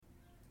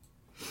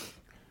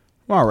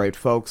All right,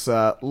 folks,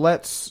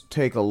 let's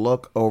take a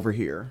look over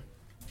here.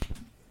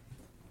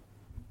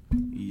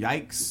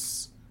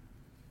 Yikes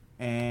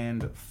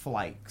and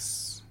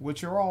flykes,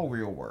 which are all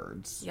real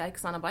words.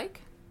 Yikes on a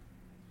bike?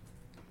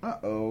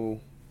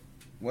 Uh-oh.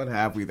 What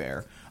have we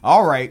there?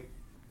 All right.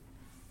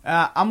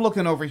 I'm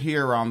looking over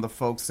here on the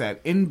folks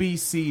at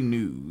NBC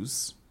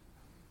News,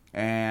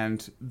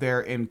 and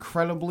their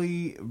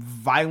incredibly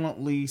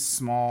violently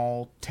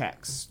small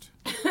text.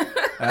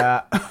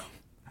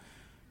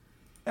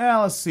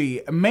 Let's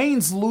see.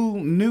 Maine's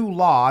new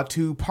law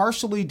to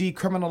partially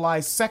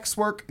decriminalize sex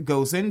work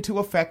goes into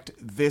effect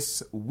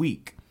this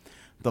week.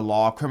 The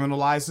law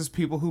criminalizes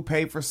people who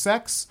pay for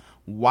sex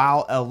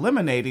while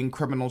eliminating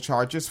criminal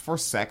charges for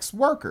sex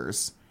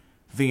workers.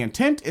 The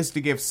intent is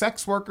to give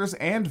sex workers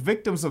and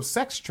victims of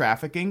sex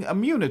trafficking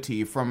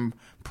immunity from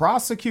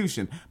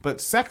prosecution.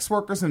 But sex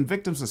workers and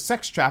victims of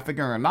sex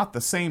trafficking are not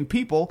the same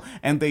people,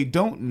 and they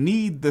don't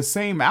need the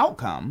same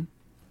outcome.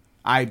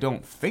 I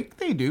don't think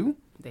they do.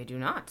 They do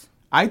not.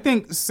 I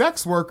think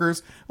sex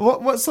workers...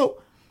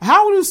 So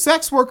how do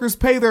sex workers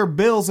pay their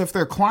bills if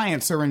their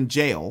clients are in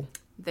jail?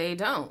 They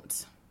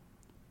don't.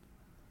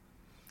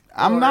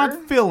 I'm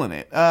not feeling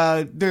it.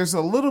 There's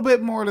a little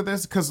bit more to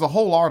this because the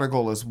whole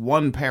article is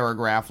one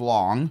paragraph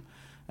long.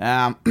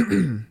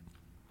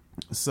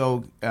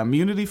 So,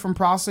 immunity from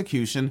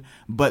prosecution,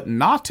 but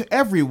not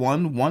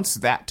everyone wants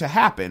that to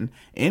happen.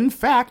 In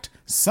fact,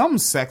 some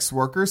sex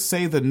workers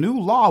say the new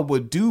law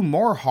would do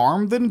more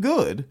harm than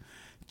good.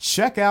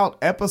 Check out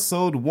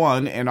episode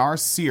 1 in our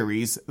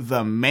series,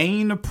 The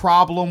Maine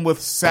Problem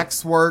with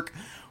Sex Work.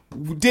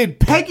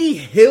 Did Peggy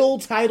Hill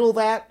title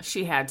that?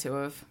 She had to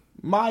have.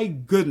 My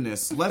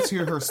goodness, let's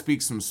hear her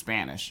speak some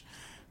Spanish.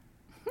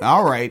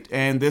 All right,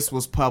 and this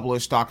was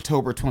published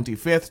October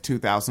 25th,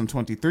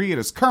 2023. It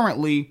is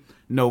currently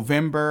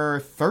November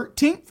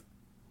 13th?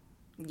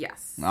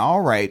 Yes.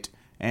 All right,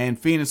 and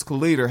Phoenix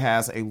Collider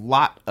has a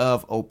lot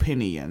of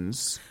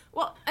opinions.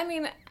 Well, I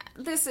mean,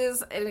 this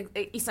is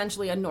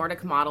essentially a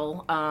Nordic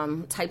model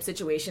type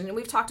situation, and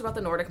we've talked about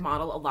the Nordic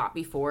model a lot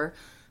before.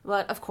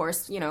 But, of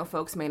course, you know,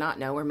 folks may not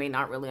know or may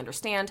not really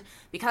understand,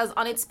 because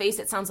on its face,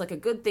 it sounds like a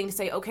good thing to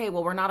say, okay,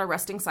 well, we're not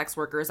arresting sex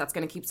workers. That's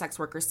going to keep sex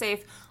workers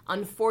safe.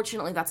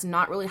 Unfortunately, that's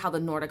not really how the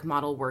Nordic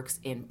model works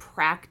in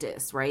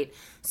practice, right?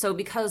 So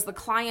because the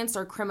clients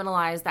are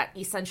criminalized, that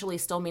essentially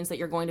still means that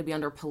you're going to be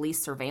under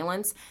police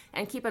surveillance.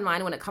 And keep in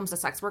mind, when it comes to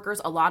sex workers,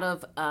 a lot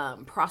of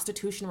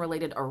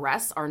prostitution-related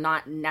arrests are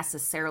not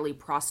necessarily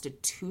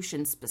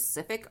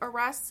prostitution-specific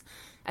arrests.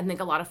 I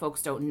think a lot of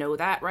folks don't know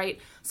that, right?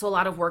 So a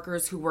lot of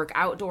workers who work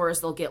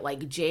outdoors, they'll get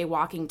like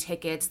jaywalking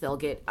tickets. They'll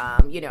get,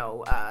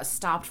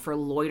 stopped for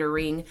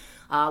loitering.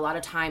 A lot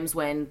of times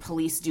when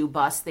police do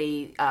bust,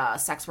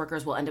 sex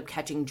workers will end up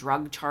catching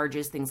drug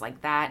charges, things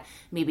like that.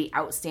 Maybe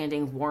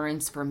outstanding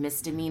warrants for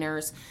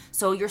misdemeanors.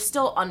 So you're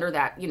still under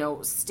that,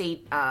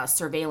 state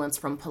surveillance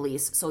from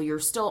police. So you're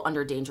still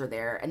under danger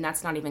there. And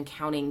that's not even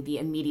counting the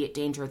immediate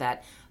danger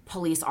that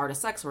police are to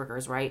sex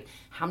workers, right?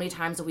 How many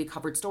times have we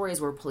covered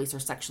stories where police are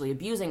sexually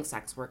abusing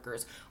sex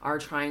workers, are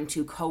trying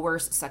to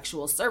coerce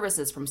sexual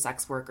services from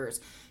sex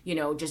workers,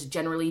 just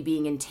generally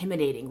being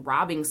intimidating,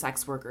 robbing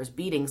sex workers,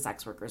 beating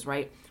sex workers,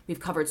 right? We've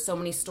covered so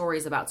many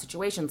stories about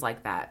situations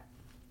like that.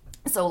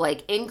 So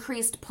like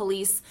increased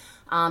police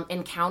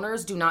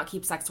encounters do not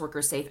keep sex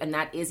workers safe, and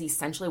that is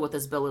essentially what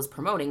this bill is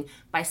promoting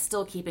by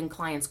still keeping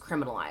clients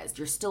criminalized.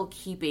 You're still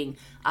keeping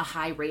a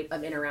high rate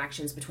of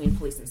interactions between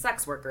police and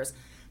sex workers.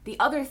 The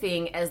other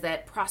thing is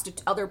that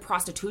other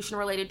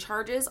prostitution-related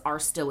charges are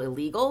still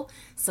illegal.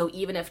 So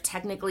even if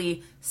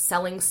technically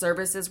selling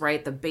services,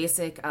 right, the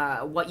basic,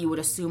 what you would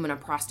assume in a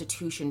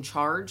prostitution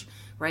charge,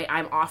 right,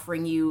 I'm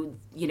offering you,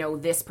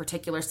 this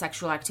particular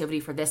sexual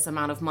activity for this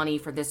amount of money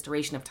for this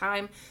duration of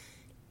time,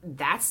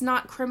 that's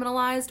not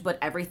criminalized, but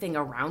everything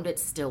around it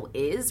still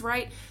is,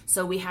 right?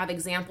 So we have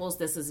examples.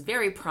 This is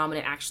very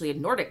prominent actually in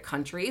Nordic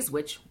countries,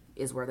 which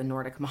is where the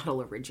Nordic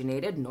model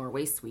originated,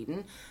 Norway,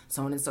 Sweden,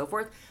 so on and so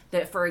forth,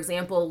 that, for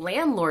example,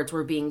 landlords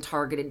were being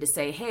targeted to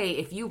say, hey,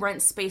 if you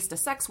rent space to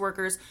sex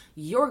workers,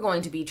 you're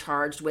going to be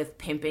charged with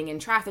pimping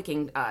and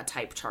trafficking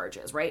type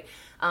charges, right?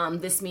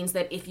 This means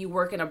that if you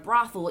work in a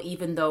brothel,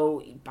 even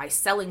though by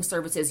selling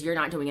services you're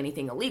not doing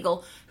anything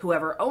illegal,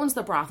 whoever owns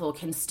the brothel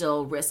can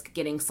still risk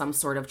getting some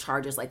sort of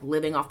charges like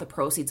living off the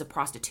proceeds of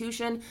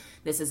prostitution.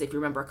 This is, if you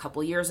remember a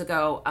couple years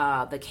ago,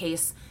 the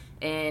case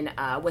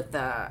with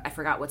I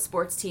forgot what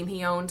sports team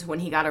he owned when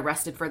he got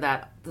arrested for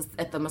that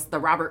at the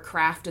Robert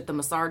Kraft at the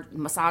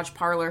massage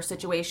parlor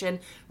situation,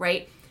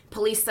 right?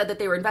 Police said that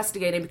they were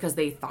investigating because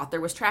they thought there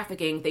was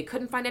trafficking. They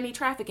couldn't find any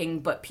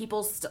trafficking, but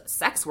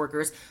sex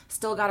workers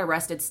still got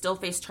arrested, still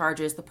faced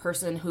charges. The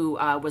person who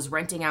was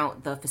renting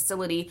out the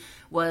facility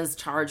was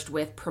charged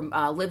with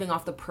living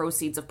off the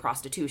proceeds of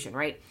prostitution,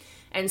 right?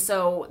 And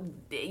so,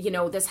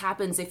 this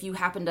happens if you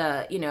happen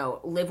to,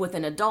 live with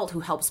an adult who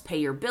helps pay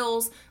your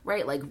bills,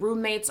 right? Like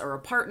roommates or a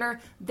partner,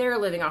 they're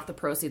living off the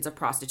proceeds of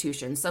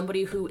prostitution.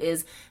 Somebody who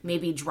is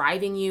maybe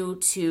driving you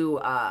to,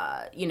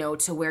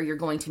 to where you're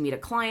going to meet a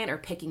client or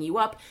picking you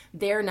up,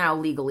 they're now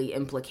legally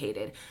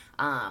implicated.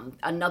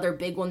 Another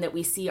big one that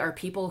we see are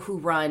people who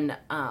run,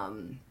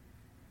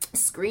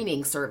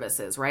 screening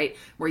services, right?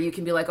 Where you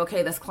can be like,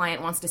 okay, this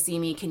client wants to see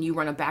me. Can you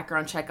run a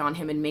background check on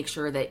him and make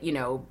sure that,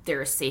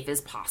 they're as safe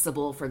as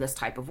possible for this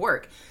type of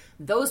work?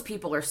 Those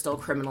people are still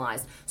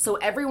criminalized. So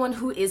everyone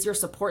who is your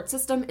support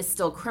system is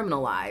still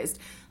criminalized.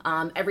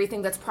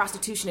 Everything that's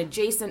prostitution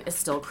adjacent is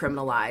still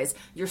criminalized.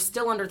 You're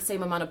still under the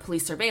same amount of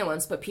police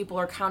surveillance, but people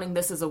are counting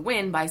this as a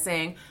win by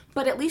saying,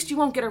 but at least you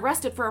won't get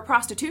arrested for a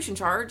prostitution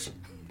charge.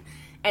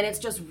 And it's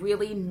just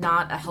really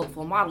not a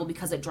helpful model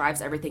because it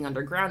drives everything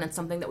underground. And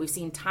something that we've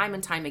seen time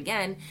and time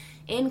again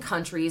in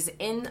countries,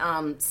 in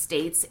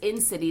states,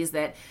 in cities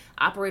that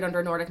operate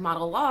under Nordic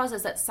model laws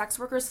is that sex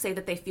workers say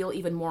that they feel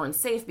even more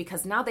unsafe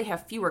because now they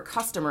have fewer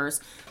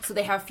customers. So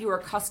they have fewer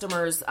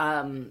customers,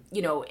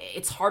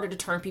 it's harder to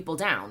turn people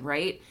down,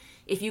 right?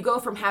 If you go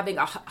from having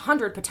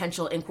 100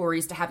 potential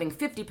inquiries to having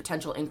 50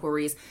 potential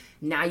inquiries,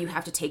 now you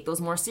have to take those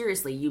more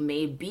seriously. You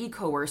may be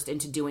coerced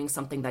into doing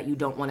something that you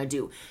don't want to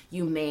do.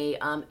 You may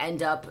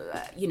end up,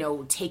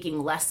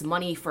 taking less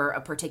money for a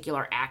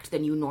particular act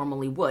than you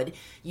normally would.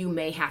 You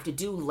may have to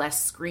do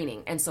less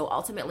screening. And so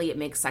ultimately it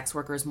makes sex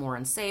workers more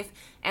unsafe.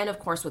 And of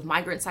course, with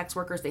migrant sex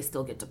workers, they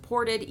still get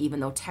deported, even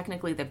though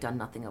technically they've done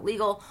nothing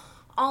illegal.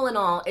 All in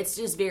all, it's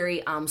just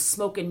very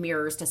smoke and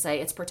mirrors to say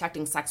it's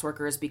protecting sex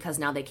workers because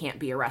now they can't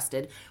be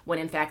arrested, when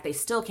in fact they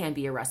still can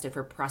be arrested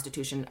for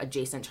prostitution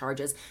adjacent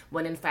charges,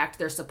 when in fact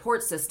their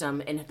support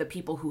system and the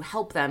people who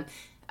help them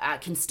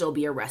can still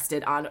be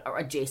arrested on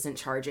adjacent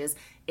charges.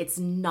 It's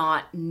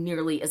not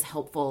nearly as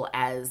helpful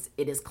as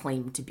it is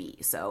claimed to be.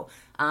 So,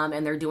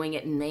 and they're doing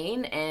it in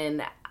Maine,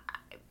 and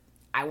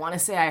I want to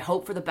say I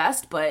hope for the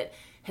best, but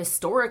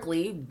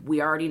historically,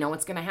 we already know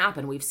what's going to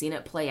happen. We've seen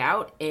it play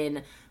out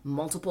in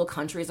multiple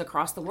countries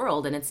across the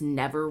world, and it's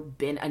never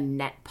been a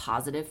net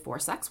positive for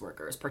sex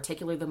workers,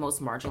 particularly the most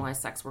marginalized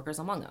sex workers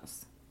among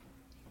us.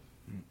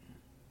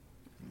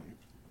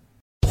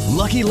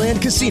 Lucky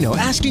Land Casino,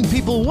 asking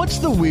people, what's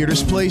the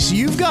weirdest place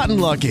you've gotten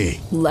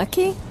lucky?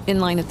 Lucky? In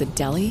line at the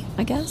deli,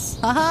 I guess?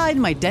 Aha, in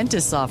my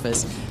dentist's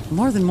office.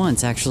 More than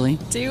once, actually.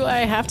 Do I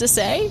have to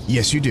say?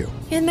 Yes, you do.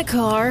 In the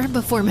car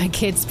before my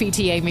kids'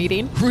 PTA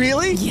meeting.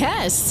 Really?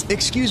 Yes.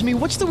 Excuse me,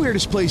 what's the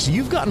weirdest place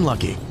you've gotten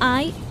lucky?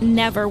 I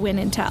never win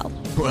and tell.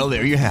 Well,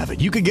 there you have it.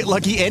 You can get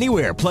lucky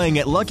anywhere, playing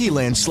at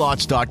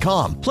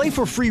LuckyLandSlots.com. Play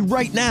for free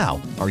right now.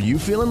 Are you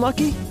feeling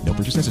lucky? No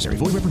purchase necessary.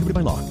 Void where prohibited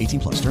by law.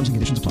 18+. Terms and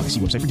conditions apply. See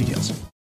website for details.